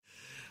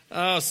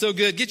Oh, so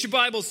good. Get your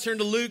Bibles, turn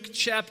to Luke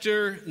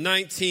chapter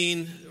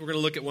 19. We're going to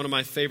look at one of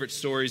my favorite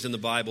stories in the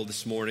Bible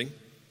this morning.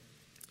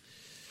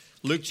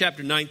 Luke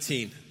chapter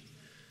 19.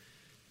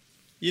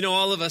 You know,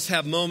 all of us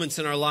have moments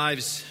in our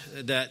lives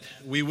that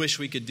we wish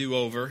we could do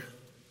over.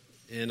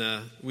 And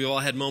we all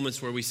had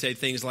moments where we say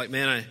things like,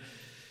 man,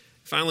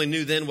 if I only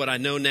knew then what I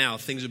know now,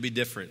 things would be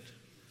different.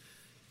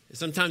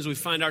 Sometimes we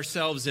find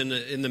ourselves in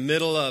the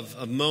middle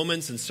of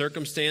moments and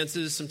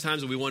circumstances.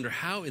 Sometimes we wonder,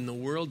 how in the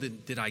world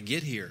did I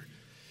get here?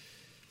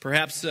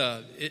 Perhaps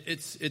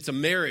it's a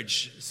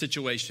marriage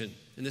situation,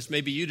 and this may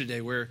be you today,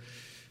 where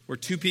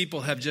two people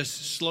have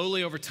just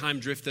slowly over time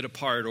drifted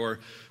apart,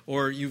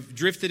 or you've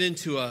drifted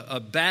into a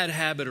bad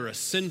habit or a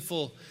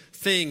sinful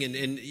thing, and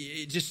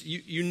it just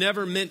you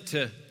never meant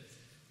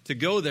to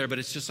go there, but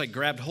it's just like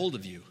grabbed hold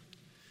of you.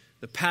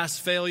 The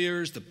past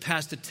failures, the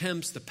past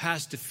attempts, the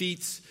past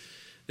defeats,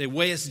 they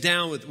weigh us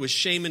down with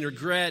shame and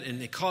regret, and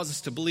they cause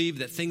us to believe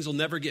that things will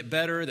never get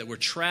better, that we're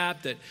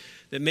trapped, that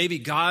maybe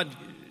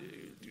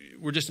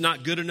we're just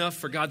not good enough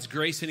for God's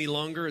grace any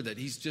longer, that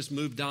he's just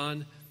moved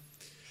on.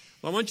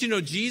 Well, I want you to know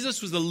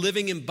Jesus was the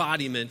living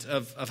embodiment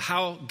of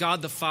how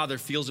God the Father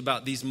feels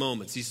about these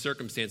moments, these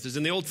circumstances.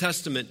 In the Old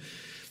Testament,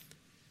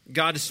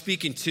 God is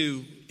speaking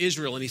to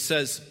Israel, and he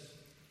says,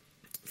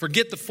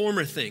 forget the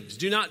former things.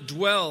 Do not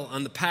dwell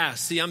on the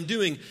past. See, I'm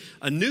doing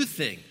a new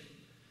thing,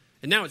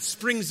 and now it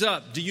springs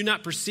up. Do you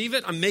not perceive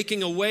it? I'm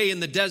making a way in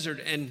the desert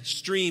and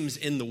streams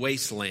in the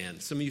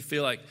wasteland. Some of you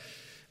feel like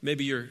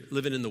maybe you're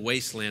living in the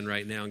wasteland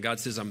right now, and God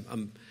says,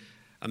 I'm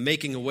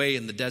making a way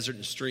in the desert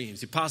and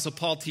streams. The Apostle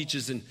Paul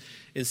teaches in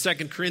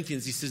 2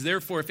 Corinthians, he says,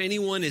 therefore, if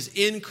anyone is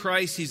in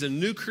Christ, he's a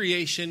new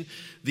creation.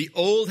 The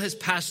old has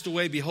passed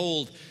away.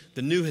 Behold,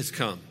 the new has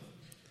come.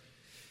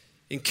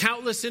 In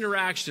countless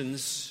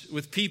interactions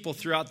with people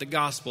throughout the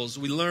Gospels,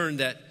 we learn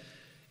that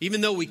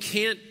even though we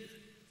can't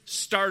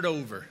start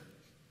over,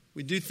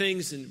 we do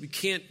things and we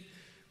can't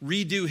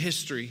redo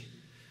history,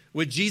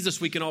 with Jesus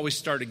we can always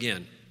start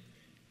again.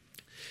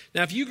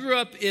 Now, if you grew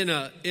up in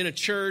a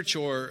church,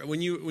 or when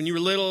you were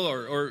little,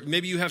 or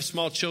maybe you have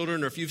small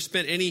children, or if you've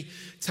spent any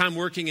time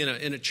working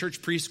in a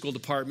church preschool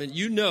department,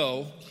 you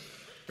know,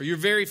 or you're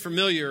very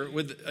familiar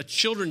with a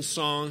children's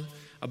song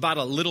about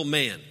a little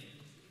man,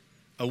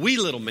 a wee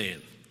little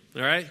man,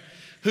 all right,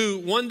 who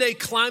one day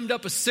climbed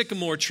up a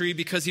sycamore tree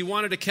because he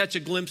wanted to catch a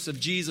glimpse of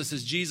Jesus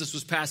as Jesus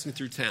was passing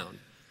through town.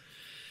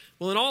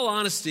 Well, in all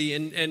honesty,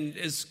 and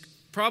as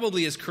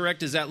probably as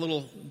correct as that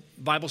little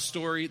Bible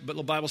story, but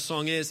little Bible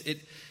song is,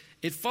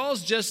 it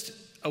falls just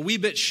a wee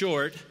bit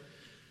short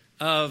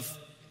of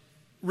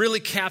really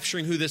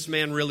capturing who this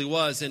man really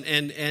was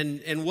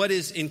and what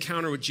his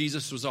encounter with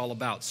Jesus was all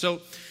about.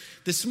 So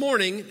this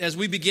morning, as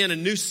we begin a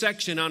new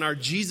section on our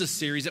Jesus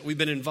series that we've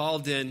been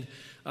involved in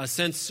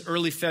since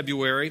early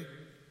February,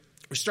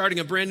 we're starting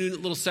a brand new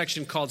little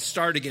section called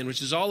Start Again,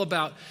 which is all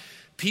about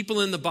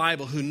people in the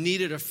Bible who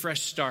needed a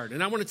fresh start.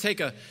 And I want to take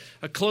a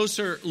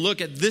closer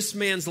look at this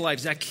man's life,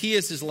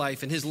 Zacchaeus'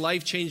 life, and his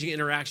life-changing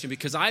interaction,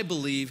 because I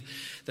believe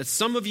that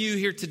some of you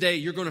here today,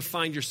 you're going to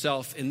find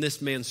yourself in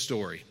this man's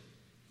story.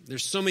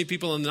 There's so many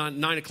people in the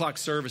 9 o'clock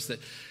service that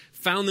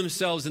found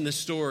themselves in this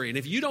story. And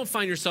if you don't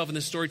find yourself in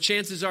this story,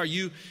 chances are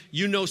you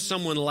know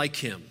someone like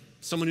him,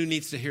 someone who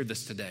needs to hear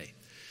this today.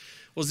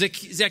 Well,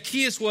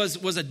 Zacchaeus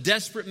was a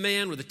desperate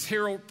man with a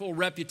terrible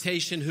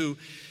reputation who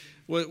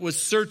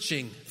was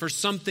searching for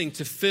something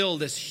to fill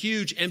this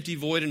huge empty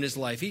void in his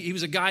life. He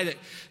was a guy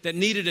that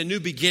needed a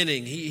new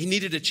beginning. He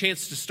needed a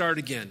chance to start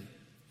again.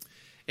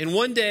 And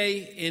one day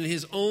in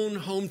his own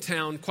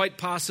hometown, quite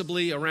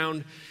possibly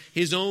around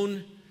his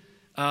own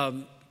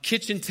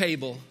kitchen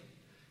table,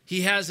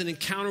 he has an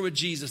encounter with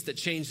Jesus that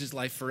changed his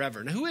life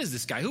forever. Now, who is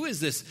this guy? Who is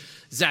this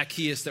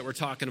Zacchaeus that we're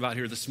talking about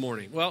here this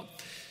morning? Well,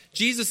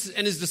 Jesus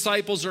and his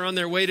disciples are on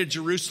their way to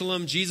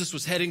Jerusalem. Jesus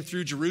was heading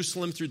through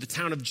Jerusalem, through the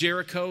town of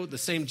Jericho, the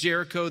same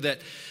Jericho that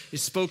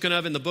is spoken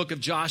of in the book of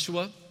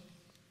Joshua.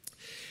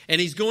 And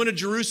he's going to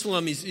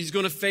Jerusalem. He's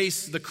going to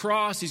face the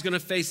cross. He's going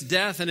to face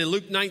death. And in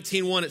Luke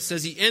 19:1, it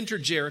says he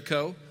entered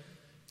Jericho.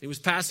 He was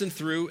passing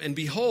through, and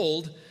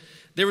behold,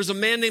 there was a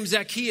man named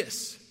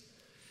Zacchaeus.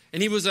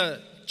 And he was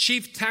a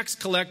chief tax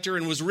collector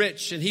and was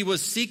rich. And he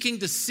was seeking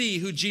to see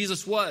who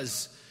Jesus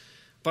was.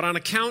 But on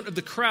account of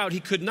the crowd, he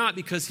could not,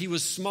 because he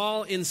was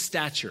small in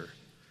stature.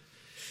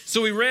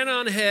 So he ran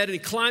on ahead and he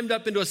climbed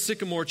up into a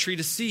sycamore tree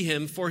to see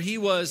him, for he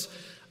was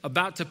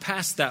about to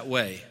pass that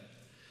way.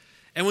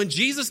 And when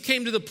Jesus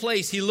came to the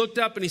place, he looked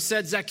up and he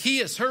said,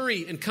 Zacchaeus,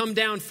 hurry and come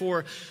down,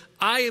 for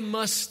I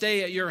must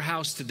stay at your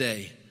house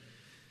today.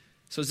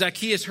 So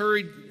Zacchaeus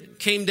hurried,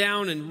 came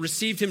down and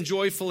received him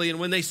joyfully. And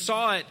when they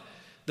saw it,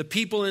 the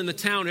people in the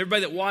town,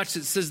 everybody that watched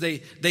it, says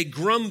they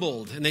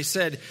grumbled and they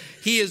said,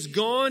 he has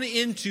gone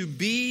in to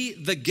be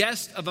the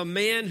guest of a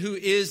man who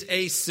is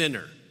a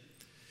sinner.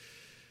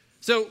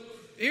 So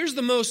here's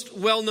the most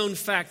well-known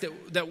fact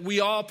that we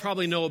all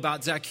probably know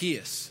about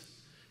Zacchaeus.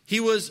 He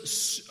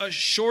was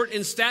short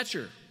in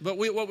stature, but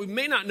what we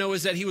may not know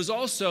is that he was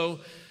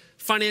also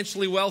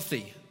financially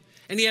wealthy.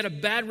 and he had a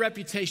bad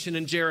reputation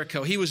in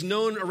Jericho. He was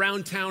known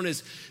around town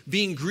as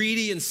being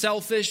greedy and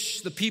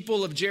selfish. The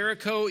people of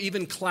Jericho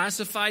even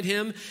classified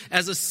him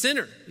as a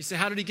sinner. You say,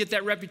 how did he get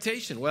that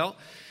reputation? Well,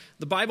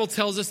 the Bible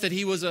tells us that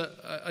he was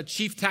a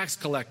chief tax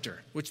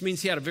collector, which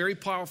means he had a very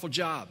powerful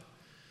job.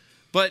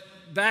 But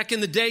back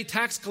in the day,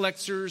 tax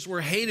collectors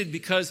were hated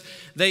because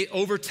they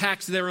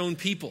overtaxed their own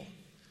people.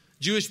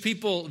 Jewish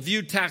people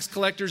viewed tax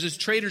collectors as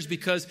traitors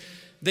because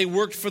they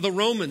worked for the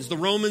Romans. The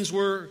Romans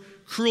were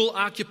cruel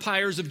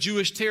occupiers of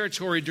Jewish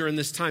territory during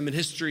this time in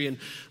history, and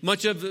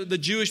much of the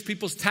Jewish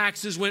people's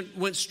taxes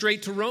went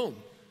straight to Rome.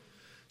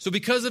 So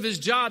because of his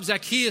job,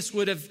 Zacchaeus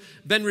would have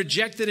been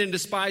rejected and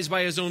despised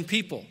by his own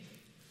people.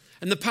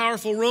 And the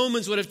powerful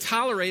Romans would have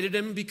tolerated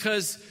him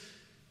because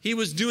he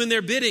was doing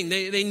their bidding.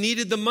 They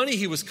needed the money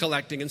he was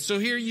collecting. And so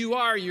here you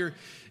are. If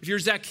you're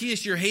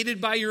Zacchaeus, you're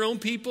hated by your own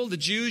people, the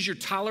Jews. You're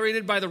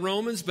tolerated by the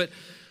Romans. But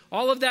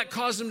all of that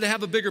caused him to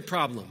have a bigger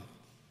problem.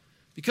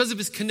 Because of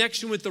his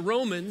connection with the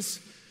Romans,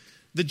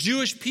 the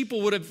Jewish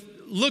people would have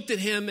looked at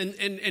him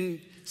and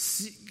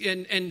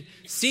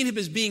seen him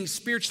as being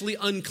spiritually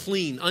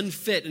unclean,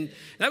 unfit. And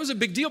that was a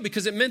big deal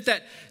because it meant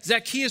that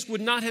Zacchaeus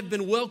would not have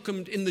been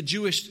welcomed in the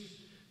Jewish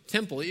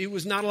temple. He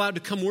was not allowed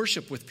to come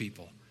worship with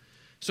people.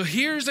 So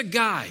here's a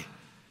guy,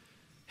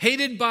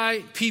 hated by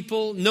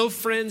people, no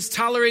friends,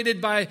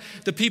 tolerated by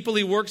the people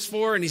he works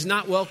for, and he's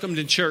not welcomed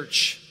in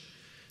church.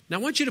 Now, I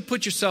want you to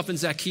put yourself in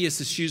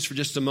Zacchaeus' shoes for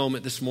just a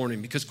moment this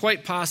morning, because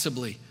quite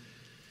possibly,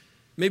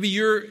 maybe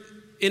you're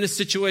in a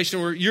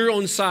situation where your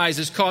own size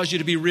has caused you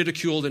to be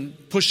ridiculed and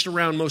pushed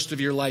around most of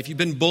your life. You've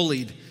been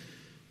bullied.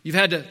 You've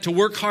had to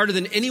work harder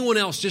than anyone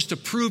else just to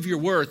prove your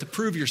worth, to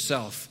prove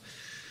yourself.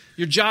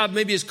 Your job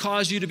maybe has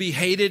caused you to be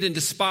hated and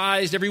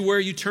despised. Everywhere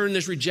you turn,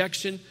 there's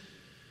rejection.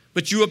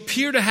 But you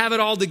appear to have it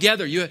all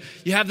together. You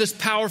have this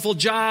powerful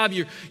job.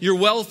 You're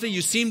wealthy.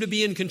 You seem to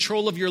be in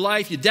control of your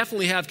life. You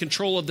definitely have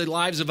control of the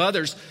lives of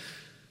others.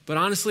 But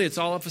honestly, it's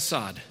all a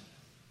facade.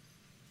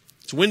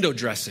 It's window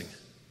dressing.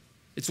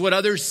 It's what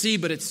others see,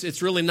 but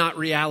it's really not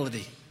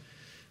reality.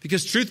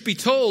 Because truth be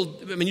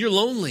told, I mean, you're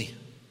lonely.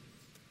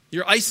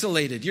 You're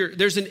isolated.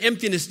 There's an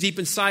emptiness deep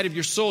inside of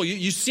your soul.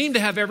 You seem to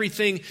have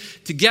everything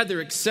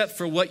together except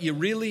for what you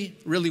really,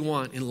 really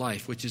want in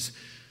life, which is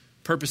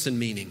purpose and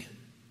meaning.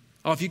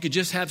 Oh, if you could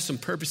just have some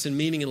purpose and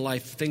meaning in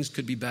life, things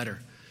could be better.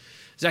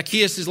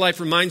 Zacchaeus' life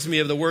reminds me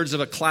of the words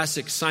of a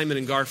classic Simon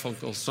and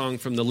Garfunkel song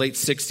from the late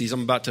 60s.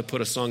 I'm about to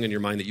put a song in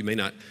your mind that you're going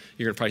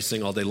to probably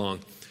sing all day long.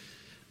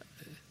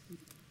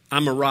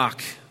 I'm a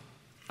rock.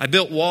 I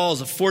built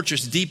walls, a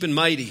fortress deep and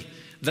mighty,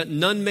 that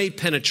none may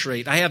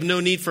penetrate. I have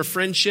no need for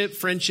friendship.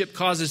 Friendship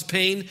causes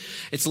pain.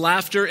 It's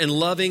laughter and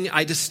loving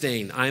I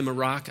disdain. I am a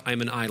rock. I am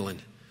an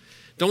island.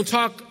 Don't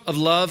talk of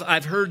love.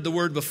 I've heard the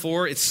word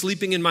before. It's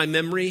sleeping in my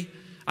memory.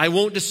 I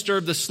won't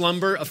disturb the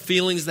slumber of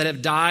feelings that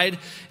have died.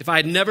 If I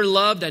had never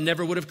loved, I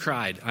never would have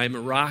cried. I am a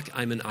rock.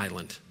 I'm an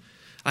island.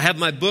 I have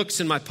my books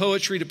and my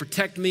poetry to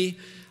protect me.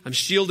 I'm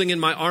shielding in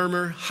my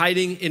armor,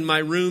 hiding in my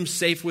room,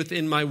 safe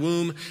within my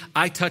womb.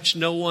 I touch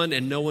no one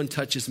and no one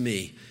touches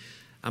me.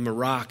 I'm a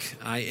rock.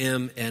 I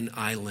am an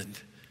island.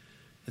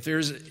 If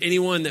there's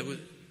anyone that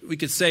we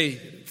could say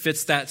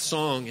fits that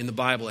song in the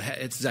Bible,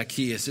 it's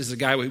Zacchaeus. This is a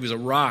guy who was a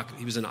rock.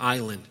 He was an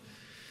island.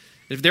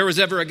 If there was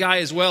ever a guy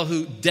as well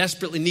who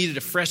desperately needed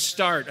a fresh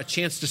start, a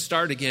chance to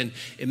start again,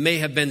 it may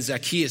have been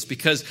Zacchaeus,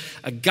 because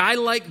a guy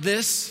like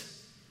this,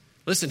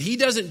 listen, he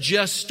doesn't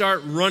just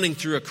start running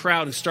through a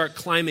crowd and start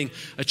climbing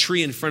a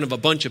tree in front of a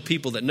bunch of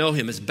people that know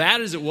him. As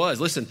bad as it was,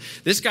 listen,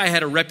 this guy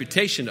had a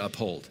reputation to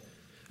uphold.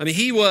 I mean,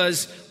 he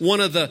was one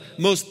of the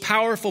most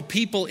powerful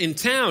people in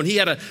town. He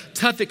had a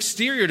tough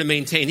exterior to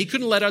maintain. He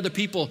couldn't let other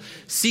people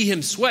see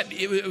him sweat.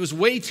 It was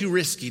way too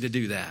risky to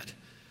do that.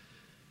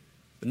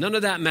 But none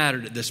of that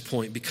mattered at this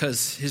point,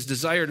 because his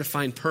desire to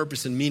find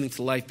purpose and meaning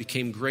to life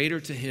became greater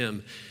to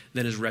him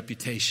than his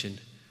reputation,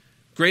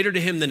 greater to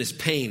him than his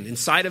pain.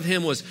 Inside of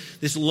him was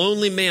this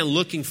lonely man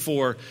looking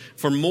for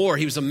more.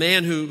 He was a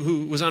man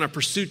who was on a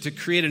pursuit to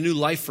create a new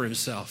life for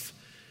himself.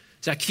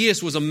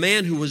 Zacchaeus was a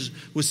man who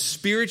was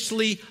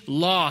spiritually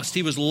lost.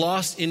 He was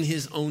lost in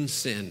his own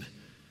sin.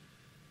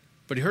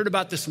 But he heard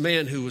about this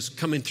man who was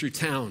coming through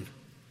town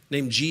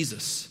named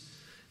Jesus.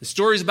 The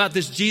stories about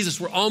this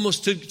Jesus were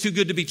almost too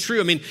good to be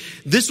true. I mean,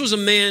 this was a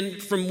man,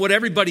 from what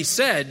everybody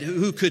said,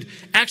 who could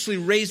actually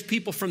raise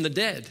people from the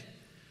dead.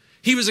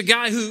 He was a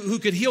guy who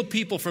could heal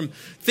people from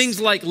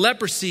things like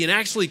leprosy and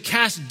actually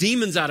cast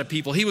demons out of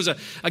people. He was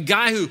a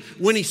guy who,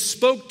 when he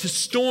spoke to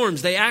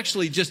storms,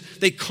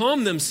 they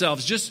calmed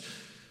themselves just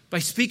by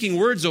speaking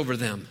words over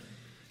them.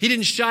 He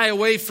didn't shy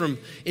away from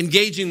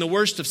engaging the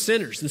worst of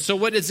sinners. And so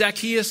what did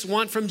Zacchaeus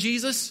want from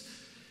Jesus?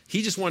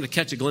 He just wanted to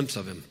catch a glimpse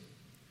of him.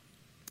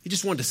 He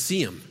just wanted to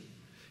see him.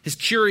 His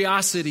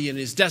curiosity and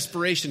his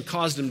desperation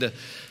caused him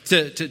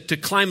to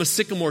climb a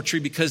sycamore tree,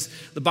 because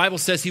the Bible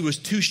says he was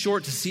too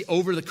short to see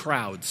over the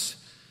crowds.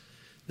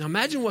 Now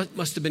imagine what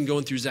must have been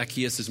going through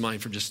Zacchaeus'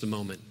 mind for just a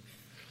moment.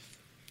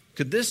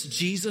 Could this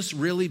Jesus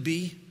really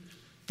be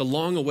the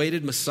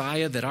long-awaited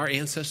Messiah that our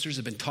ancestors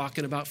have been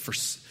talking about for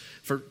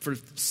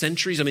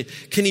centuries? I mean,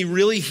 can he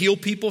really heal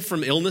people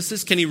from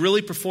illnesses? Can he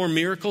really perform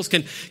miracles?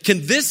 Can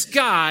this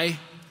guy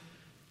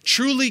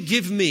truly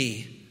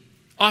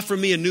offer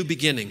me a new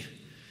beginning?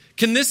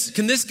 Can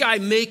this guy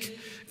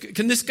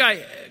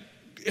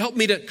help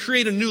me to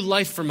create a new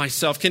life for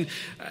myself?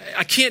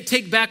 I can't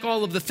take back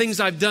all of the things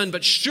I've done,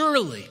 but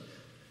surely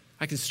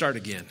I can start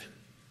again.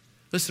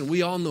 Listen,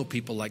 we all know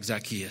people like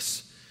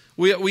Zacchaeus.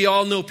 We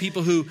all know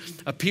people who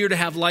appear to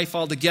have life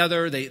all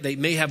together. They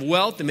may have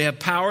wealth, they may have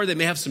power, they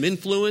may have some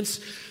influence.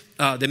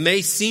 They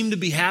may seem to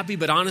be happy,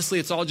 but honestly,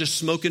 it's all just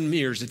smoke and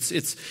mirrors.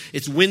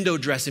 It's window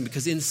dressing,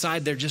 because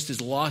inside they're just as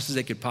lost as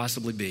they could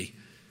possibly be.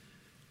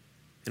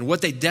 And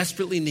what they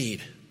desperately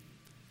need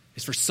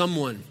is for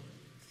someone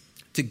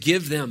to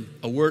give them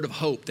a word of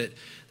hope, that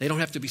they don't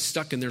have to be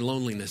stuck in their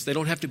loneliness. They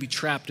don't have to be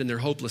trapped in their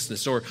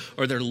hopelessness or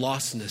their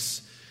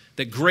lostness.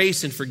 That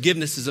grace and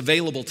forgiveness is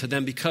available to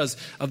them because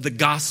of the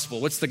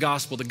gospel. What's the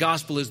gospel? The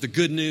gospel is the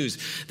good news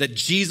that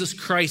Jesus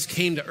Christ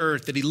came to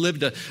earth, that he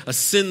lived a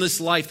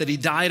sinless life, that he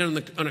died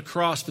on a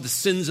cross for the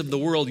sins of the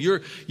world,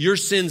 your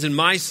sins and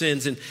my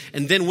sins, and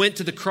then went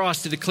to the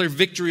cross to declare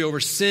victory over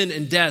sin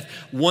and death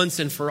once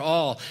and for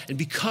all. And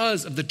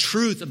because of the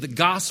truth of the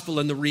gospel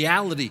and the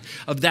reality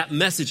of that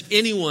message,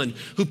 anyone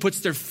who puts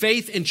their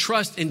faith and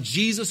trust in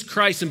Jesus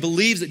Christ and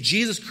believes that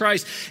Jesus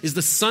Christ is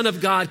the Son of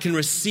God can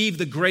receive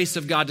the grace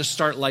of God to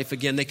start life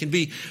again. They can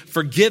be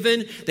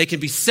forgiven. They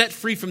can be set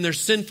free from their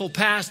sinful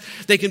past.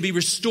 They can be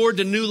restored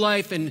to new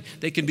life, and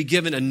they can be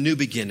given a new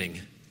beginning.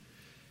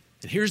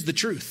 And here's the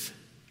truth.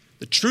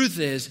 The truth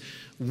is,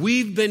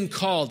 we've been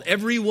called,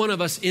 every one of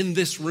us in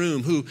this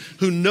room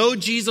who know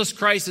Jesus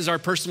Christ as our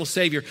personal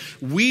Savior,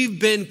 we've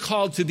been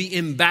called to be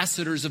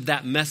ambassadors of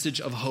that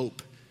message of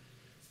hope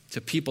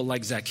to people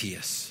like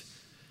Zacchaeus.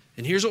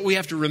 And here's what we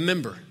have to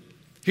remember.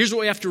 Here's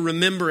what we have to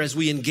remember as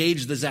we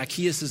engage the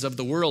Zacchaeuses of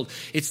the world.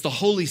 It's the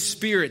Holy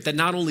Spirit that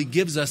not only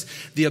gives us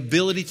the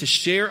ability to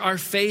share our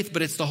faith,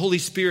 but it's the Holy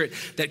Spirit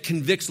that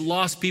convicts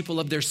lost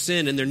people of their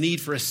sin and their need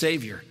for a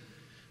Savior.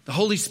 The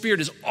Holy Spirit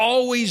is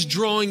always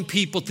drawing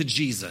people to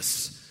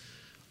Jesus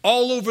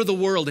all over the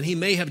world, and he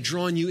may have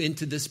drawn you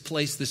into this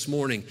place this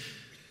morning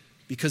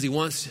because he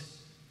wants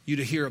you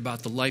to hear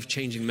about the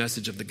life-changing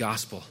message of the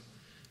gospel.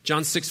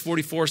 John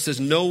 6:44 says,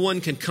 "No one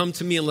can come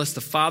to me unless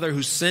the Father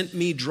who sent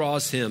me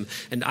draws him,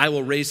 and I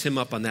will raise him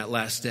up on that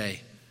last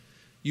day."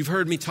 You've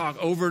heard me talk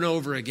over and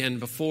over again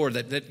before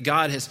that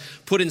God has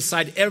put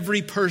inside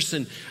every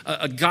person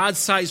a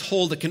God-sized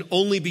hole that can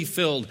only be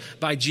filled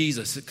by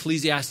Jesus,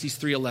 Ecclesiastes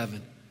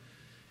 3:11.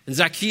 And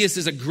Zacchaeus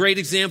is a great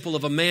example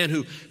of a man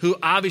who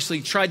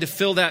obviously tried to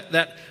fill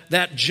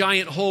that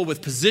giant hole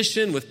with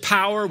position, with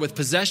power, with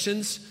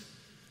possessions.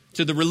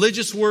 To the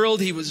religious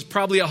world, he was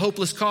probably a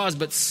hopeless cause,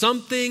 but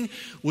something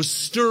was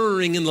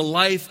stirring in the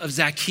life of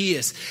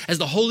Zacchaeus. As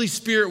the Holy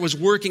Spirit was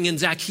working in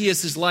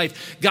Zacchaeus'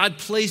 life, God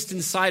placed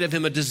inside of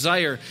him a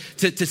desire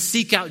to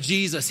seek out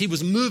Jesus. He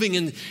was moving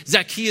in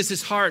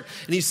Zacchaeus' heart,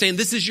 and he's saying,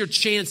 this is your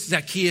chance,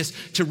 Zacchaeus,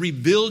 to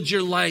rebuild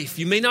your life.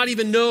 You may not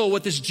even know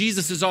what this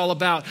Jesus is all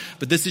about,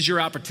 but this is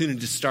your opportunity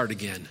to start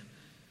again.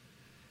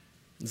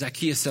 And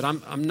Zacchaeus said,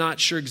 I'm not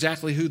sure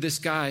exactly who this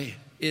guy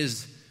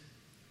is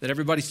that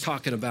everybody's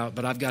talking about,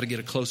 but I've got to get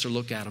a closer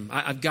look at him.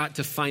 I've got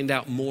to find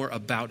out more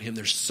about him.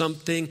 There's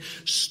something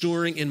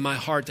stirring in my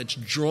heart that's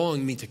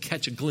drawing me to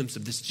catch a glimpse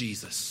of this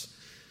Jesus.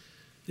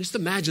 Just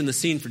imagine the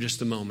scene for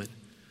just a moment.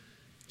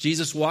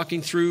 Jesus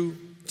walking through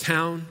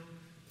town.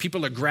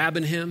 People are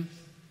grabbing him.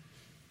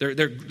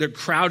 They're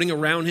crowding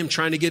around him,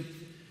 trying to get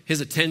his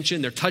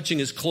attention. They're touching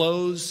his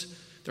clothes.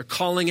 They're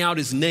calling out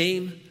his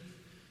name.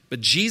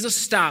 But Jesus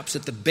stops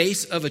at the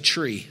base of a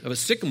tree, of a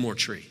sycamore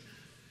tree.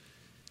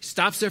 He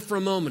stops there for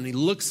a moment. He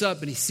looks up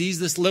and he sees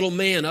this little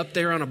man up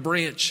there on a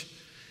branch.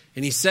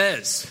 And he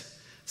says,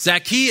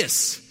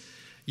 "Zacchaeus,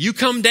 you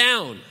come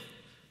down,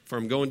 for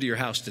I'm going to your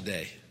house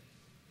today."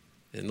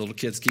 And little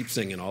kids keep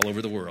singing all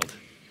over the world.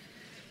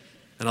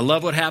 And I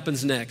love what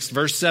happens next.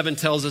 Verse 7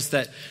 tells us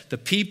that the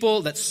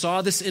people that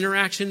saw this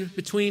interaction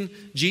between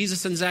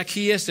Jesus and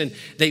Zacchaeus, and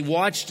they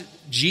watched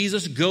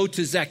Jesus go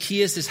to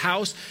Zacchaeus'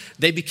 house,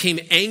 they became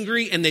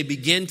angry and they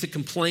began to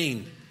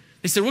complain.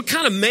 They said, what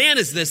kind of man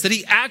is this that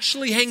he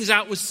actually hangs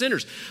out with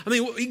sinners? I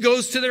mean, he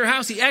goes to their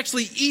house. He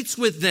actually eats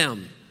with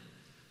them.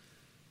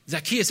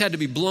 Zacchaeus had to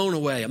be blown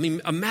away. I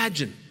mean,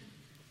 imagine,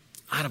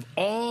 out of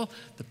all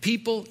the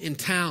people in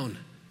town,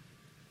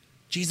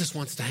 Jesus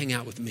wants to hang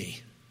out with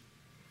me.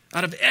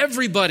 Out of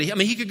everybody, I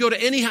mean, he could go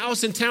to any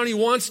house in town he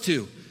wants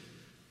to,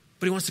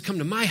 but he wants to come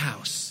to my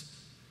house.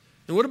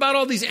 And what about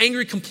all these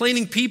angry,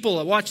 complaining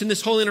people watching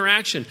this whole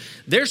interaction?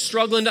 They're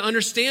struggling to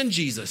understand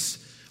Jesus.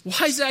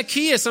 Why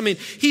Zacchaeus? I mean,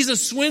 he's a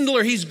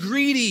swindler. He's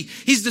greedy.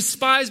 He's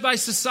despised by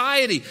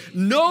society.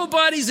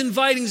 Nobody's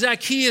inviting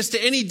Zacchaeus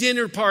to any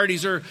dinner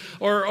parties or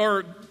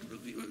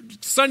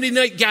Sunday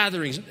night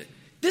gatherings.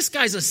 This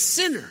guy's a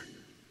sinner.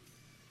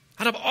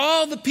 Out of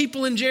all the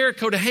people in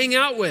Jericho to hang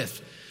out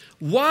with,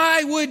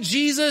 why would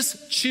Jesus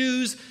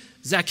choose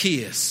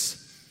Zacchaeus?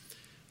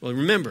 Well,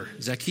 remember,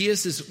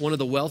 Zacchaeus is one of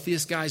the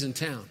wealthiest guys in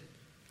town.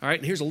 All right,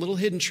 and here's a little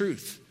hidden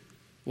truth.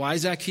 Why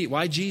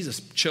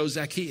Jesus chose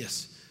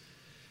Zacchaeus?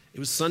 It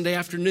was Sunday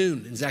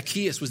afternoon, and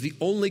Zacchaeus was the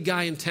only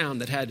guy in town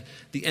that had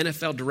the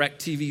NFL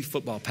DirecTV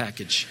football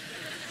package.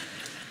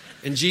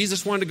 And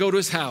Jesus wanted to go to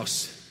his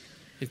house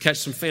and catch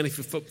some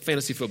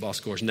fantasy football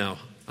scores. No,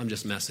 I'm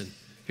just messing.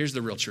 Here's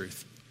the real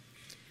truth.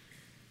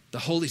 The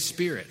Holy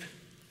Spirit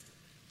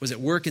was at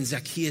work in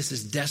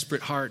Zacchaeus'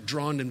 desperate heart,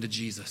 drawing him to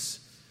Jesus.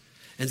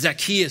 And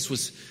Zacchaeus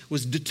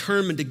was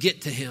determined to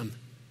get to him,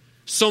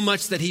 so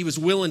much that he was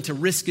willing to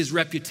risk his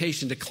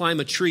reputation, to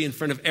climb a tree in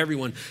front of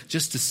everyone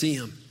just to see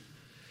him.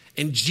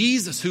 And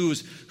Jesus, who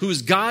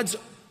is God's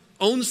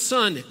own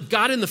son,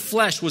 God in the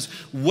flesh, was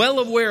well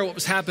aware of what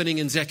was happening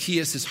in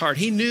Zacchaeus' heart.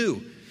 He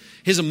knew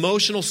his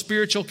emotional,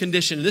 spiritual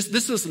condition.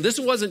 This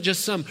wasn't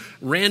just some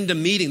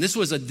random meeting. This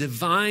was a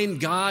divine,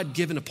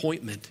 God-given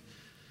appointment.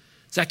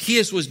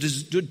 Zacchaeus was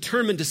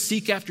determined to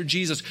seek after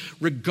Jesus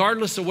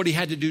regardless of what he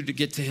had to do to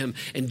get to him.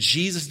 And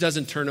Jesus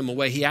doesn't turn him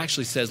away. He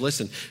actually says,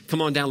 listen,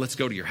 come on down, let's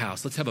go to your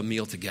house. Let's have a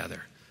meal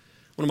together.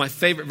 One of my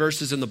favorite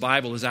verses in the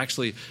Bible is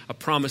actually a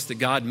promise that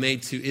God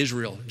made to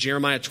Israel.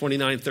 Jeremiah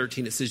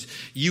 29:13, it says,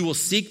 you will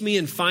seek me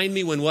and find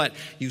me when what?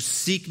 You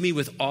seek me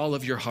with all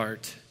of your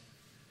heart.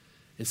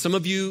 And some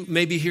of you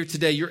may be here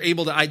today, you're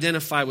able to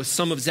identify with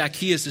some of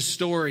Zacchaeus'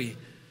 story.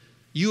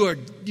 You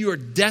are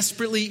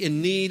desperately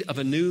in need of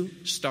a new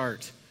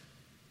start,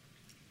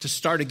 to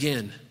start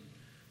again,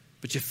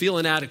 but you feel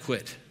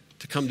inadequate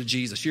to come to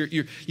Jesus.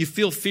 You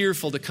feel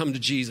fearful to come to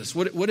Jesus.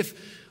 What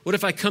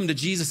if I come to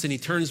Jesus and he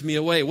turns me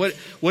away? What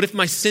if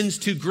my sin's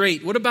too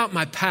great? What about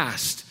my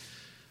past?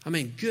 I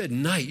mean, good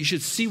night. You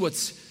should see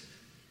what's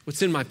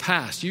in my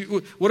past.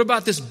 What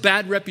about this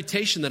bad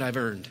reputation that I've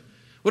earned?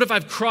 What if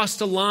I've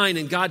crossed a line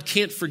and God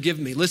can't forgive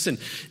me? Listen,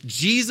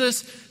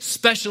 Jesus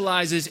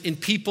specializes in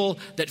people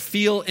that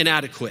feel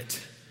inadequate.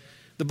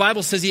 The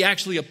Bible says he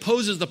actually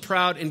opposes the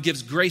proud and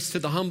gives grace to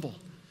the humble.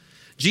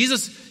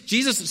 Jesus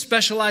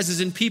specializes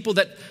in people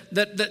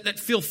that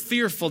feel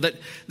fearful,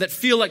 that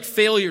feel like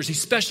failures. He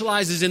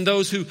specializes in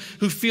those who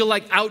feel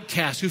like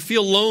outcasts, who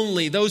feel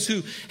lonely, those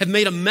who have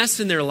made a mess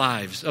in their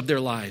lives.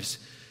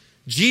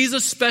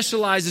 Jesus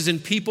specializes in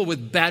people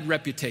with bad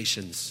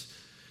reputations.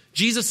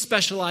 Jesus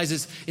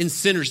specializes in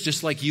sinners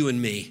just like you and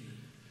me.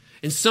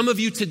 And some of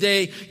you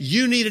today,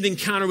 you need an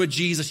encounter with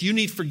Jesus. You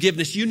need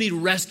forgiveness. You need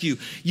rescue.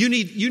 You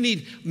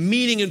need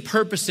meaning and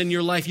purpose in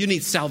your life. You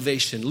need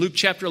salvation. Luke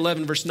chapter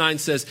 11 verse 9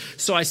 says,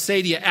 so I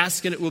say to you,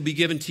 ask and it will be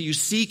given to you.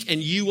 Seek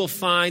and you will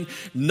find.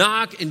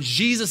 Knock and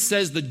Jesus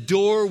says the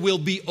door will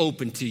be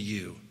open to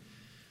you.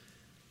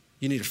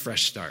 You need a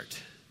fresh start.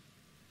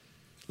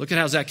 Look at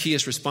how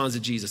Zacchaeus responds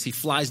to Jesus. He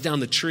flies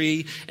down the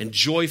tree and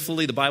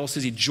joyfully, the Bible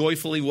says he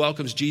joyfully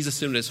welcomes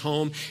Jesus into his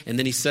home. And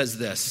then he says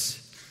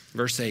this,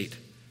 verse 8.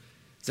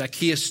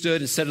 Zacchaeus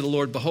stood and said to the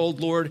Lord, behold,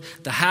 Lord,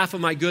 the half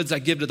of my goods I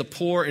give to the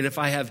poor, and if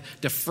I have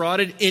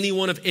defrauded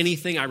anyone of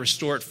anything, I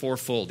restore it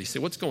fourfold. You say,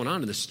 what's going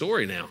on in this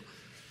story now?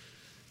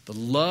 The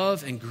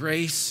love and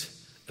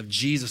grace of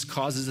Jesus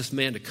causes this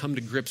man to come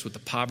to grips with the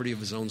poverty of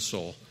his own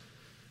soul.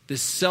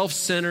 This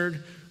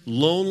self-centered,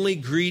 lonely,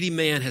 greedy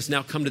man has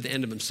now come to the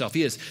end of himself.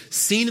 He has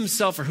seen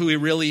himself for who he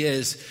really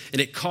is,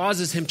 and it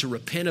causes him to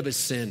repent of his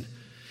sin.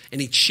 And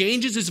he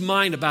changes his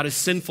mind about his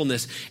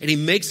sinfulness, and he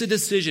makes a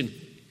decision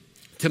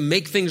to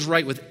make things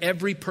right with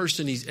every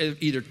person he's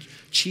either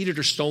cheated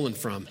or stolen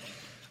from.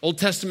 Old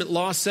Testament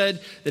law said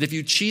that if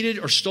you cheated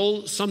or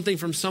stole something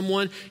from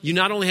someone, you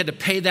not only had to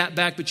pay that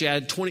back, but you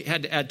had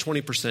to add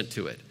 20%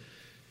 to it.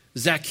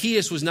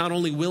 Zacchaeus was not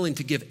only willing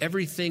to give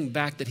everything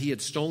back that he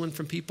had stolen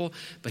from people,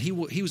 but he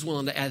was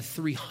willing to add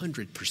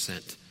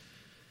 300%.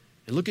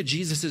 And look at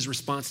Jesus'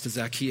 response to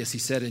Zacchaeus.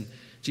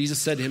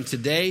 Jesus said to him,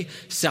 today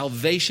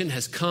salvation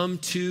has come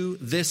to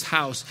this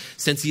house,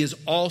 since he is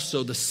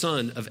also the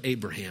son of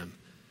Abraham.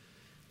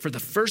 For the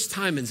first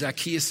time in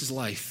Zacchaeus'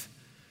 life,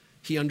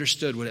 he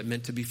understood what it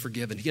meant to be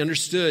forgiven. He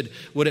understood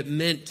what it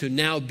meant to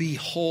now be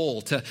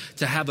whole, to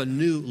have a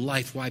new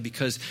life. Why?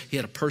 Because he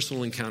had a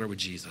personal encounter with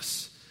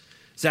Jesus.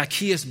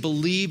 Zacchaeus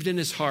believed in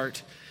his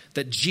heart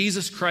that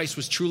Jesus Christ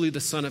was truly the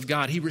Son of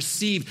God. He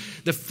received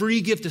the free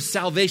gift of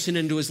salvation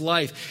into his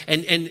life,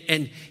 and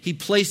he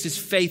placed his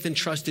faith and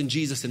trust in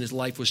Jesus, and his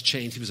life was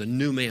changed. He was a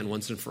new man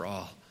once and for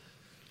all.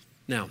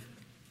 Now,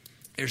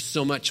 there's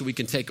so much we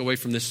can take away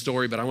from this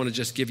story, but I want to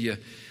just give you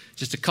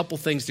just a couple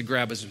things to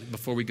grab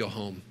before we go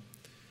home.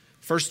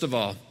 First of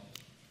all,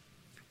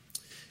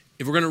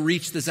 if we're going to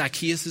reach the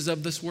Zacchaeuses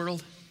of this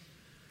world,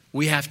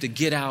 we have to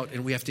get out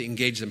and we have to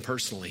engage them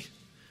personally.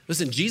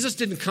 Listen, Jesus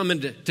didn't come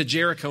into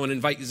Jericho and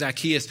invite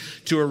Zacchaeus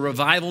to a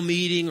revival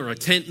meeting or a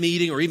tent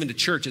meeting or even to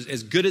church,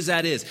 as good as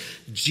that is.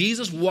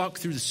 Jesus walked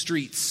through the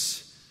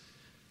streets.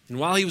 And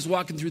while he was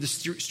walking through the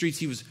streets,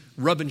 he was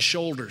rubbing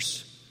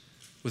shoulders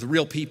with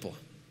real people.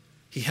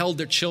 He held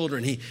their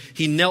children.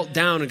 He knelt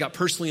down and got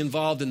personally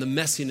involved in the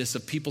messiness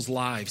of people's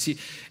lives.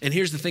 And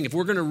here's the thing. If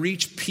we're going to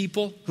reach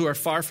people who are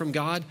far from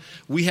God,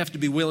 we have to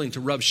be willing to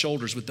rub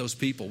shoulders with those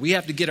people. We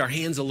have to get our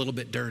hands a little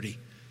bit dirty.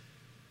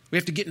 We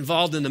have to get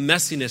involved in the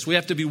messiness. We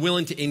have to be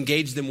willing to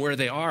engage them where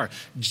they are.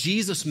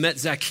 Jesus met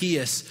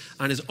Zacchaeus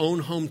on his own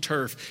home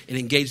turf and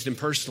engaged him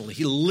personally.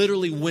 He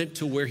literally went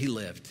to where he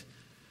lived.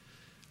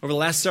 Over the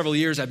last several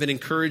years, I've been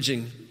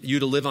encouraging you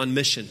to live on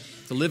mission,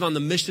 to live on the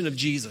mission of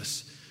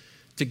Jesus,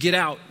 to get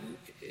out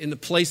in the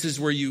places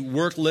where you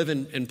work, live,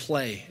 and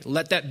play.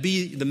 Let that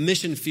be the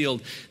mission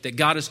field that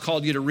God has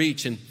called you to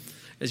reach. And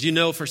as you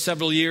know, for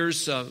several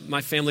years,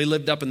 my family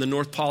lived up in the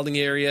North Paulding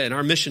area, and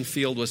our mission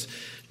field was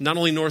not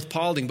only North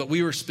Paulding, but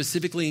we were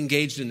specifically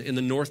engaged in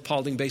the North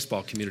Paulding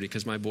baseball community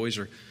because my boys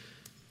are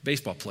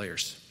baseball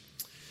players.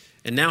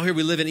 And now here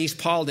we live in East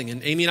Paulding.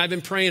 And Amy and I have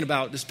been praying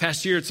about this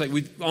past year. It's like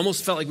we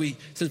almost felt like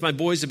since my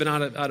boys have been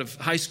out of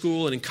high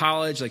school and in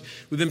college, like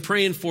we've been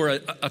praying for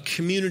a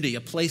community,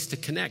 a place to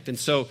connect. And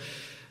so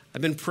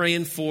I've been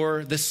praying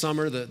for this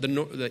summer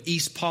the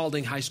East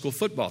Paulding High School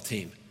football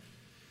team.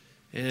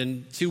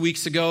 And 2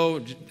 weeks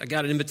ago, I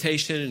got an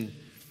invitation, and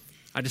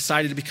I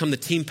decided to become the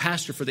team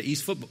pastor for the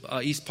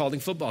East Paulding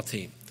football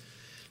team.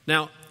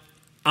 Now,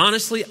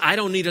 honestly, I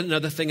don't need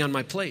another thing on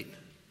my plate.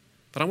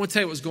 But I want to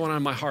tell you what was going on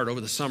in my heart over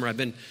the summer. I've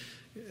been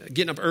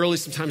getting up early,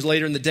 sometimes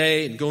later in the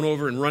day, and going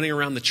over and running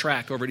around the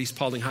track over at East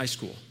Paulding High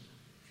School.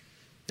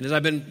 And as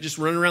I've been just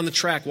running around the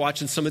track,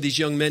 watching some of these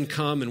young men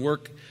come and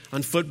work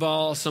on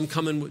football, some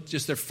coming with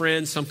just their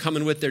friends, some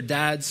coming with their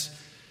dads,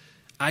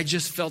 I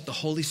just felt the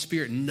Holy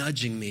Spirit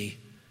nudging me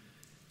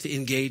to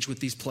engage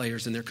with these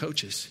players and their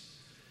coaches.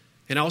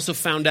 And I also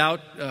found out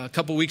a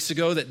couple weeks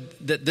ago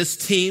that this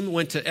team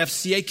went to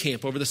FCA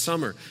camp over the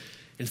summer.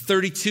 And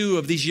 32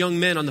 of these young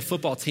men on the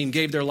football team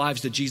gave their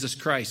lives to Jesus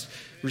Christ,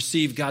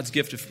 received God's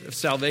gift of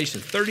salvation.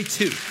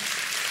 32.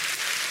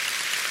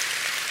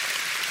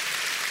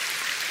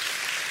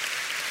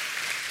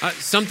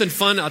 Something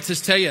fun, I'll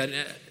just tell you,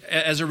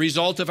 as a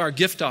result of our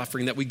gift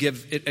offering that we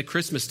give at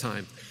Christmas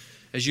time.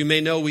 As you may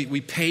know,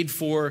 we paid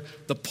for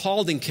the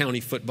Paulding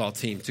County football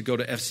team to go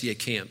to FCA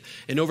camp.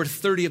 And over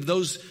 30 of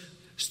those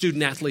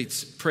student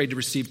athletes prayed to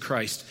receive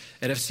Christ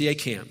at FCA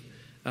camp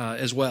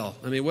as well.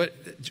 I mean, what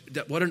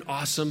an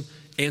awesome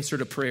answer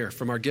to prayer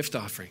from our gift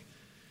offering.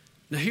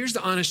 Now, here's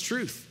the honest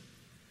truth.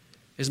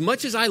 As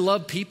much as I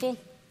love people,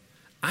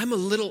 I'm a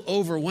little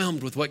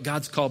overwhelmed with what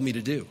God's called me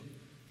to do.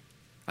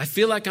 I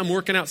feel like I'm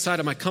working outside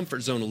of my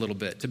comfort zone a little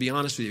bit, to be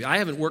honest with you. I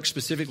haven't worked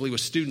specifically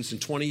with students in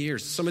 20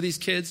 years. Some of these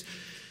kids,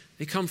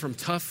 they come from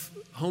tough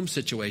home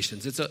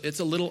situations. It's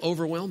a little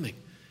overwhelming.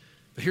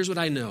 But here's what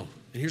I know,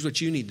 and here's what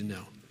you need to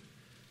know.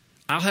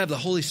 I'll have the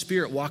Holy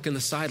Spirit walking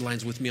the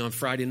sidelines with me on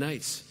Friday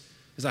nights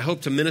as I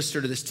hope to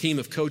minister to this team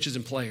of coaches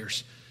and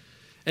players.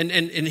 And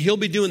he'll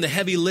be doing the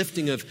heavy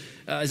lifting of,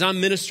 as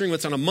I'm ministering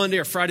what's on a Monday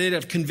or Friday night,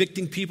 of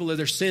convicting people of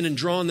their sin and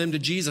drawing them to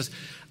Jesus.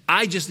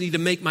 I just need to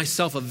make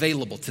myself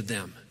available to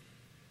them.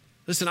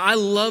 Listen, I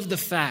love the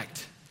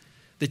fact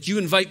that you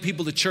invite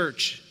people to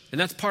church. And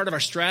that's part of our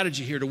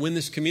strategy here to win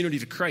this community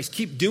to Christ.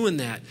 Keep doing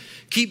that.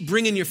 Keep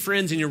bringing your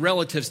friends and your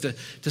relatives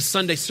to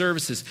Sunday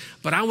services.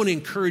 But I want to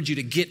encourage you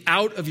to get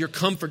out of your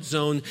comfort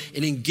zone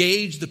and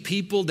engage the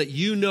people that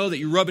you know that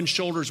you're rubbing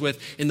shoulders with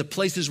in the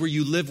places where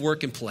you live,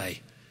 work, and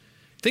play.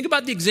 Think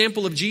about the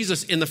example of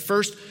Jesus in the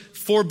first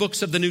 4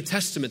 books of the New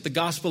Testament, the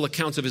gospel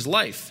accounts of his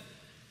life.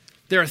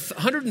 There are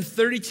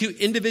 132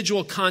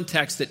 individual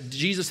contacts that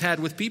Jesus had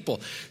with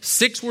people.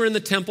 6 were in the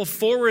temple,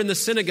 4 were in the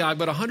synagogue,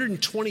 but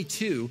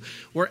 122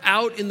 were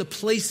out in the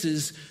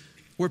places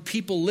where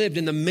people lived,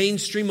 in the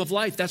mainstream of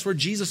life. That's where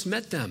Jesus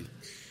met them.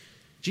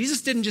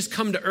 Jesus didn't just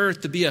come to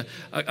earth to be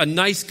a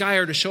nice guy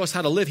or to show us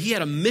how to live. He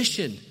had a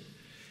mission.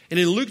 And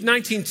in Luke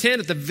 19:10,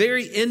 at the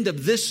very end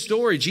of this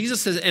story,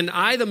 Jesus says, "And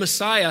I, the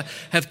Messiah,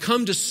 have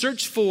come to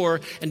search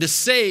for and to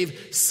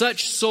save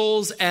such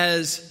souls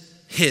as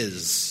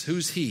his."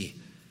 Who's he?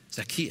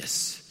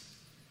 Zacchaeus.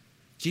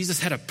 Jesus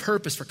had a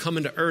purpose for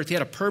coming to earth. He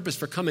had a purpose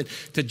for coming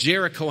to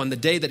Jericho on the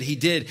day that he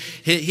did.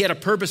 He had a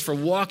purpose for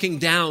walking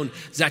down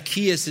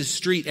Zacchaeus'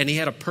 street, and he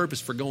had a purpose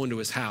for going to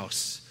his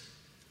house.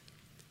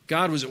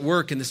 God was at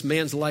work in this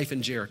man's life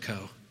in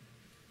Jericho.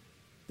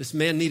 This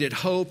man needed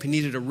hope. He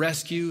needed a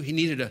rescue. He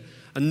needed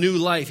a new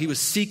life. He was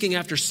seeking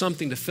after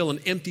something to fill an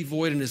empty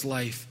void in his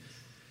life.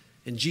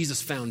 And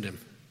Jesus found him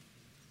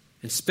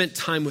and spent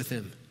time with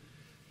him.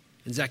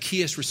 And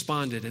Zacchaeus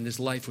responded, and his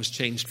life was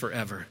changed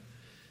forever.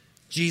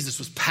 Jesus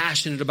was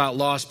passionate about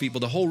lost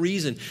people. The whole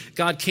reason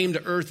God came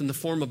to earth in the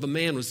form of a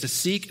man was to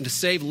seek and to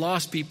save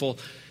lost people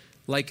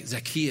like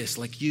Zacchaeus,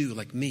 like you,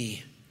 like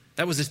me.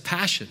 That was his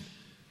passion.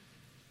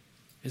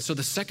 And so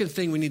the second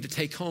thing we need to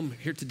take home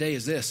here today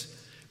is this.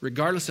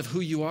 Regardless of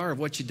who you are or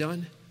what you've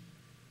done,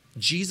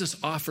 Jesus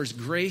offers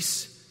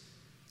grace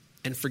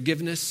and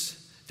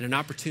forgiveness and an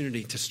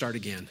opportunity to start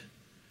again.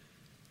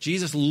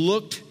 Jesus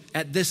looked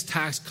at this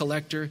tax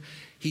collector.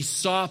 He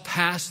saw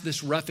past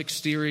this rough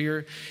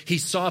exterior. He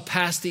saw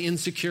past the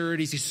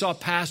insecurities. He saw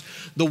past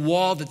the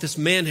wall that this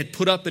man had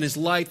put up in his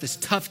life, this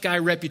tough guy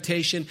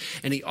reputation,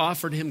 and he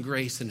offered him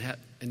grace and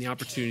the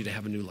opportunity to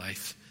have a new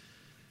life.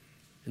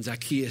 And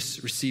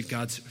Zacchaeus received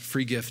God's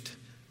free gift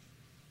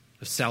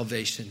of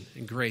salvation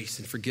and grace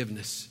and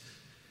forgiveness.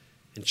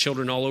 And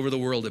children all over the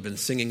world have been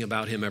singing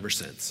about him ever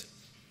since.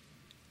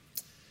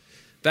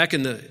 Back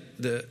in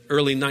the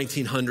early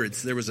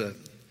 1900s, there was a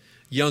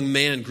young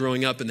man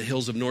growing up in the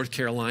hills of North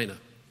Carolina,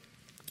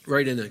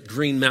 right in the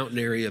Green Mountain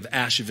area of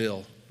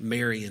Asheville,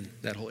 Marion,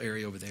 that whole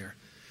area over there.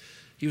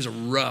 He was a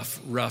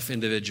rough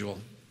individual.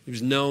 He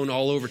was known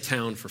all over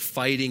town for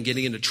fighting,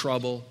 getting into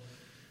trouble.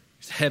 He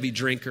was a heavy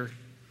drinker.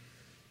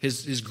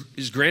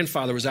 His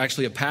grandfather was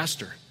actually a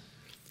pastor.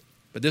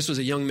 But this was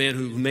a young man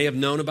who may have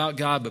known about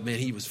God, but man,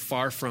 he was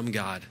far from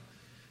God.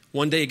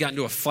 One day he got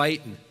into a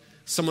fight, and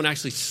someone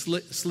actually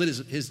slit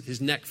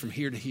his neck from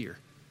here to here.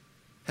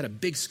 Had a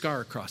big scar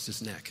across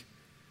his neck.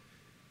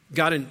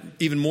 Got in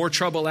even more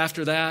trouble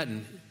after that,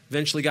 and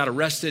eventually got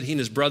arrested. He and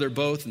his brother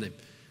both, and they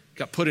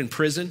got put in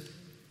prison.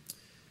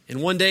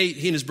 And one day,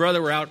 he and his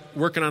brother were out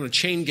working on a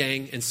chain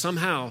gang, and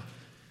somehow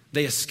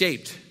they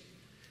escaped.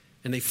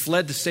 And they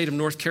fled the state of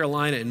North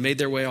Carolina and made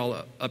their way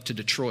all up to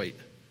Detroit,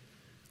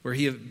 where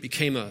he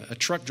became a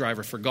truck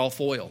driver for Gulf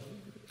Oil.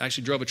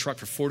 Actually drove a truck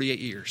for 48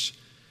 years.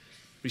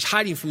 He's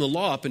hiding from the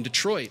law up in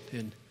Detroit.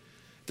 And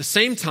at the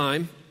same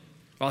time,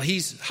 while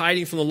he's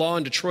hiding from the law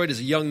in Detroit as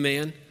a young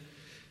man,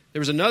 there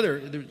was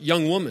another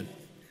young woman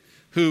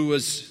who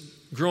was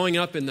growing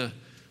up in the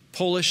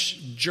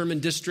Polish-German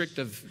district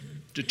of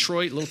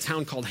Detroit, a little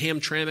town called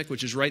Hamtramck,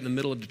 which is right in the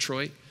middle of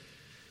Detroit.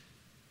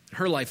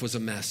 Her life was a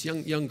mess.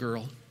 Young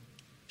girl.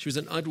 She was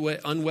an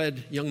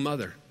unwed young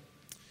mother.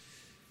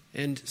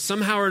 And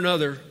somehow or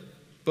another,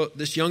 both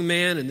this young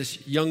man and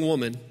this young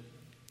woman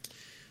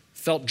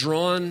felt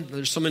drawn.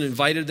 There's someone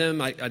invited them.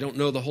 I don't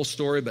know the whole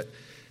story, but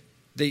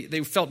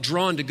they felt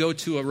drawn to go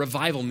to a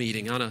revival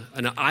meeting on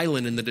an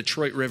island in the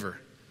Detroit River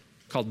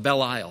called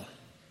Belle Isle.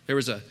 There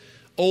was a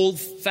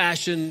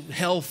old-fashioned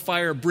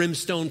hellfire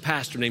brimstone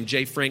pastor named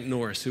J. Frank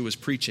Norris who was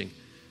preaching.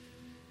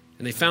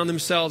 And they found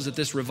themselves at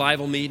this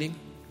revival meeting.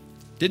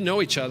 Didn't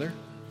know each other.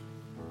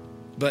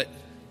 But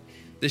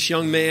this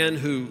young man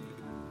who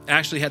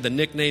actually had the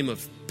nickname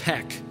of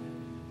Peck,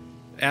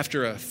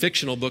 after a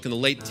fictional book in the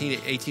late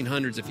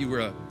 1800s, if you were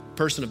a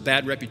person of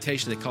bad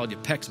reputation, they called you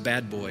Peck's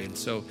bad boy. And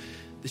so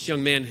this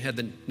young man had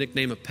the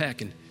nickname of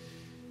Peck. And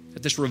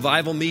at this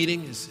revival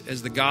meeting,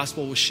 as the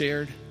gospel was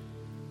shared,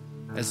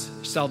 as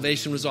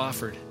salvation was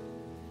offered,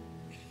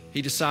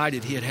 he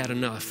decided he had had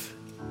enough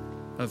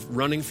of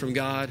running from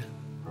God,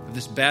 of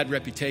this bad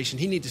reputation.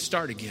 He needed to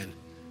start again.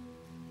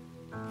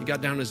 He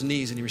got down on his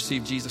knees and he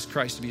received Jesus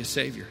Christ to be his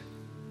Savior.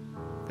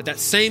 At that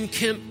same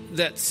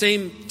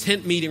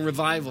tent meeting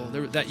revival,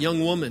 that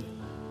young woman,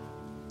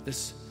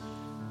 this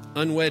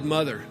unwed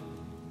mother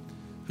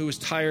who was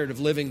tired of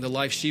living the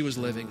life she was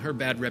living, her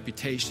bad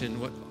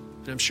reputation,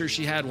 and I'm sure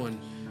she had one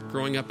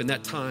growing up in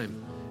that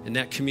time, in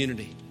that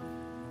community.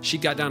 She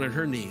got down on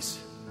her knees.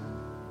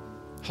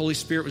 Holy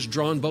Spirit was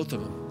drawing both of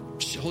them.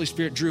 Holy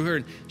Spirit drew her,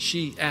 and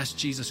she asked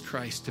Jesus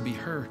Christ to be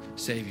her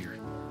Savior.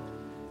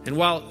 And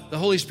while the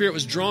Holy Spirit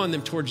was drawing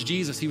them towards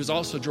Jesus, he was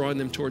also drawing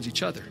them towards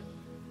each other.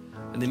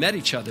 And they met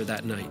each other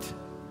that night.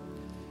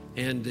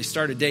 And they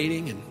started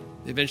dating, and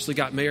they eventually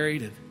got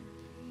married. And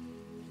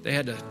they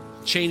had to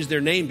change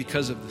their name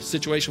because of the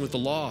situation with the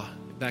law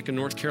back in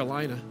North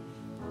Carolina.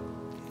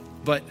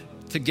 But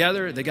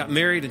together, they got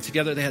married, and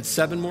together they had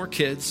 7 more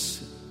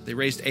kids. They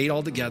raised 8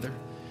 altogether.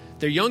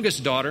 Their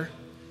youngest daughter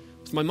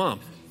was my mom.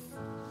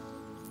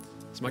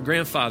 It's my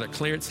grandfather,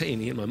 Clarence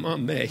Haney, and my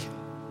mom, May.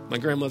 My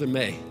grandmother,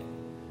 May.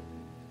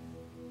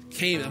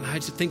 Came, and I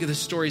just think of the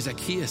story of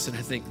Zacchaeus, and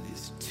I think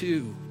these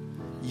 2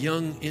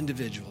 young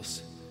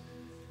individuals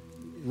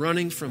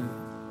running from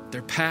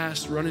their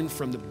past, running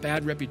from the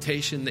bad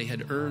reputation they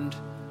had earned,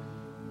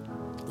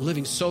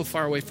 living so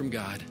far away from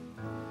God.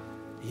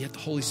 And yet the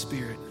Holy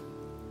Spirit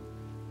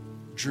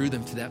drew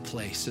them to that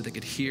place so they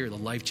could hear the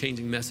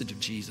life-changing message of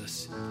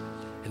Jesus.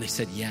 And they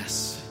said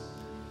yes.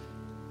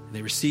 And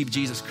they received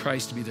Jesus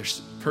Christ to be their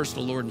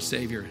personal Lord and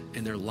Savior,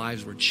 and their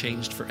lives were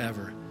changed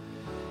forever.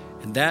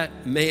 And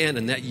that man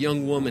and that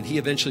young woman, he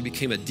eventually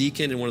became a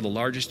deacon in one of the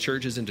largest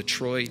churches in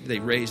Detroit. They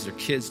raised their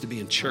kids to be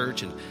in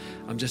church. And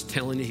I'm just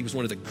telling you, he was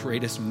one of the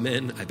greatest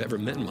men I've ever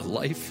met in my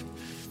life.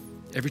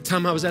 Every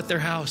time I was at their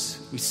house,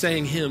 we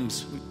sang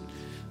hymns.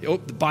 The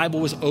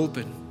Bible was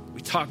open.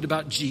 We talked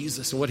about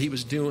Jesus and what he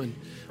was doing.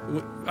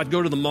 I'd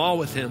go to the mall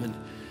with him, and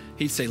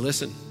he'd say,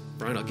 listen,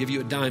 Brian, I'll give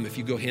you a dime if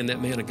you go hand that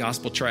man a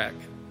gospel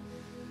tract.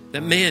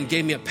 That man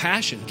gave me a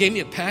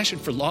passion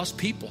for lost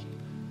people.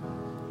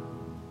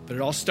 But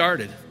it all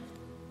started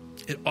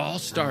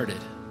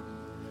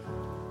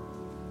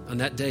on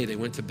that day. They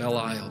went to Belle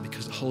Isle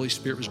because the Holy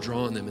Spirit was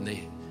drawing them, and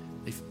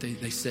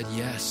they said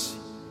yes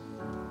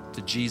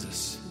to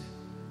Jesus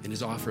and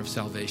his offer of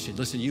salvation.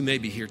 Listen, you may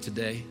be here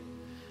today.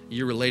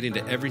 You're relating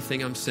to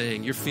everything I'm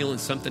saying. You're feeling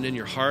something in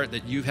your heart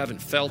that you haven't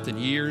felt in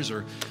years,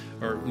 or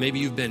maybe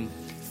you've been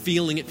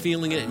feeling it,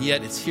 and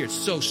yet it's here. It's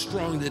so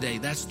strong today.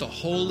 That's the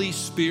Holy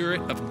Spirit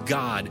of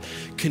God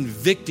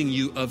convicting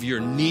you of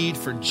your need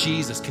for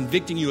Jesus,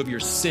 convicting you of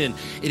your sin.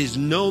 It is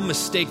no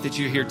mistake that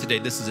you're here today.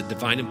 This is a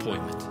divine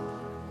appointment.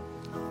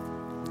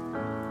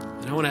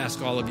 And I want to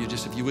ask all of you,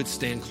 just if you would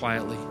stand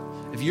quietly.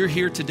 If you're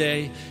here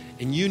today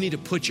And you need to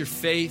put your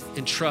faith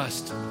and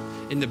trust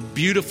in the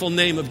beautiful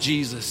name of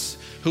Jesus,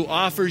 who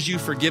offers you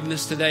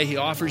forgiveness today. He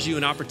offers you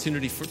an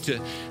opportunity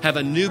to have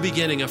a new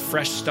beginning, a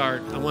fresh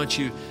start. I want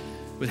you,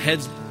 with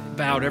heads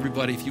bowed,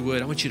 everybody, if you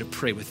would, I want you to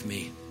pray with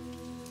me.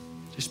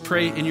 Just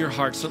pray in your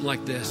heart something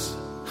like this.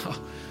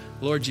 Oh,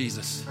 Lord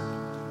Jesus,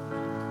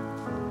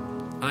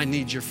 I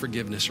need your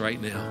forgiveness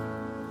right now.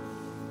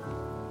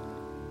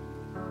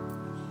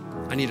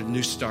 I need a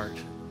new start.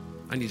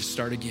 I need to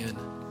start again.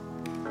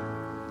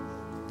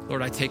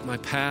 Lord, I take my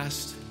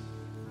past,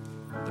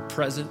 the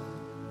present,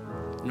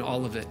 and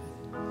all of it,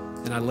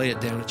 and I lay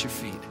it down at your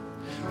feet.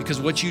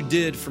 Because what you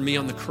did for me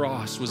on the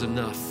cross was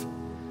enough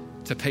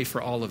to pay for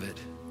all of it.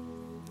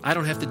 I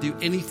don't have to do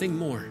anything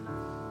more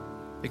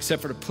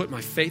except for to put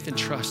my faith and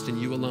trust in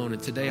you alone.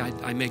 And today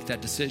I make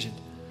that decision.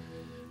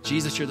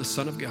 Jesus, you're the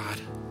Son of God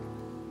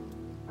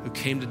who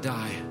came to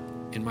die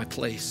in my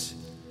place,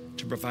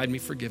 to provide me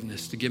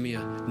forgiveness, to give me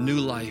a new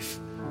life,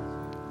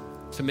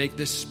 to make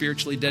this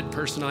spiritually dead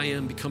person I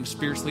am become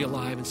spiritually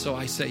alive. And so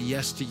I say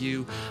yes to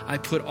you. I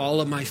put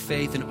all of my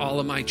faith and all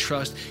of my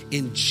trust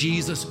in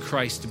Jesus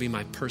Christ to be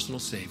my personal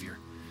Savior.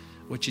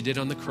 What you did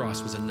on the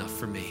cross was enough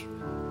for me.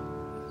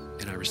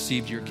 And I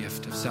received your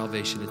gift of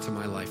salvation into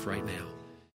my life right now.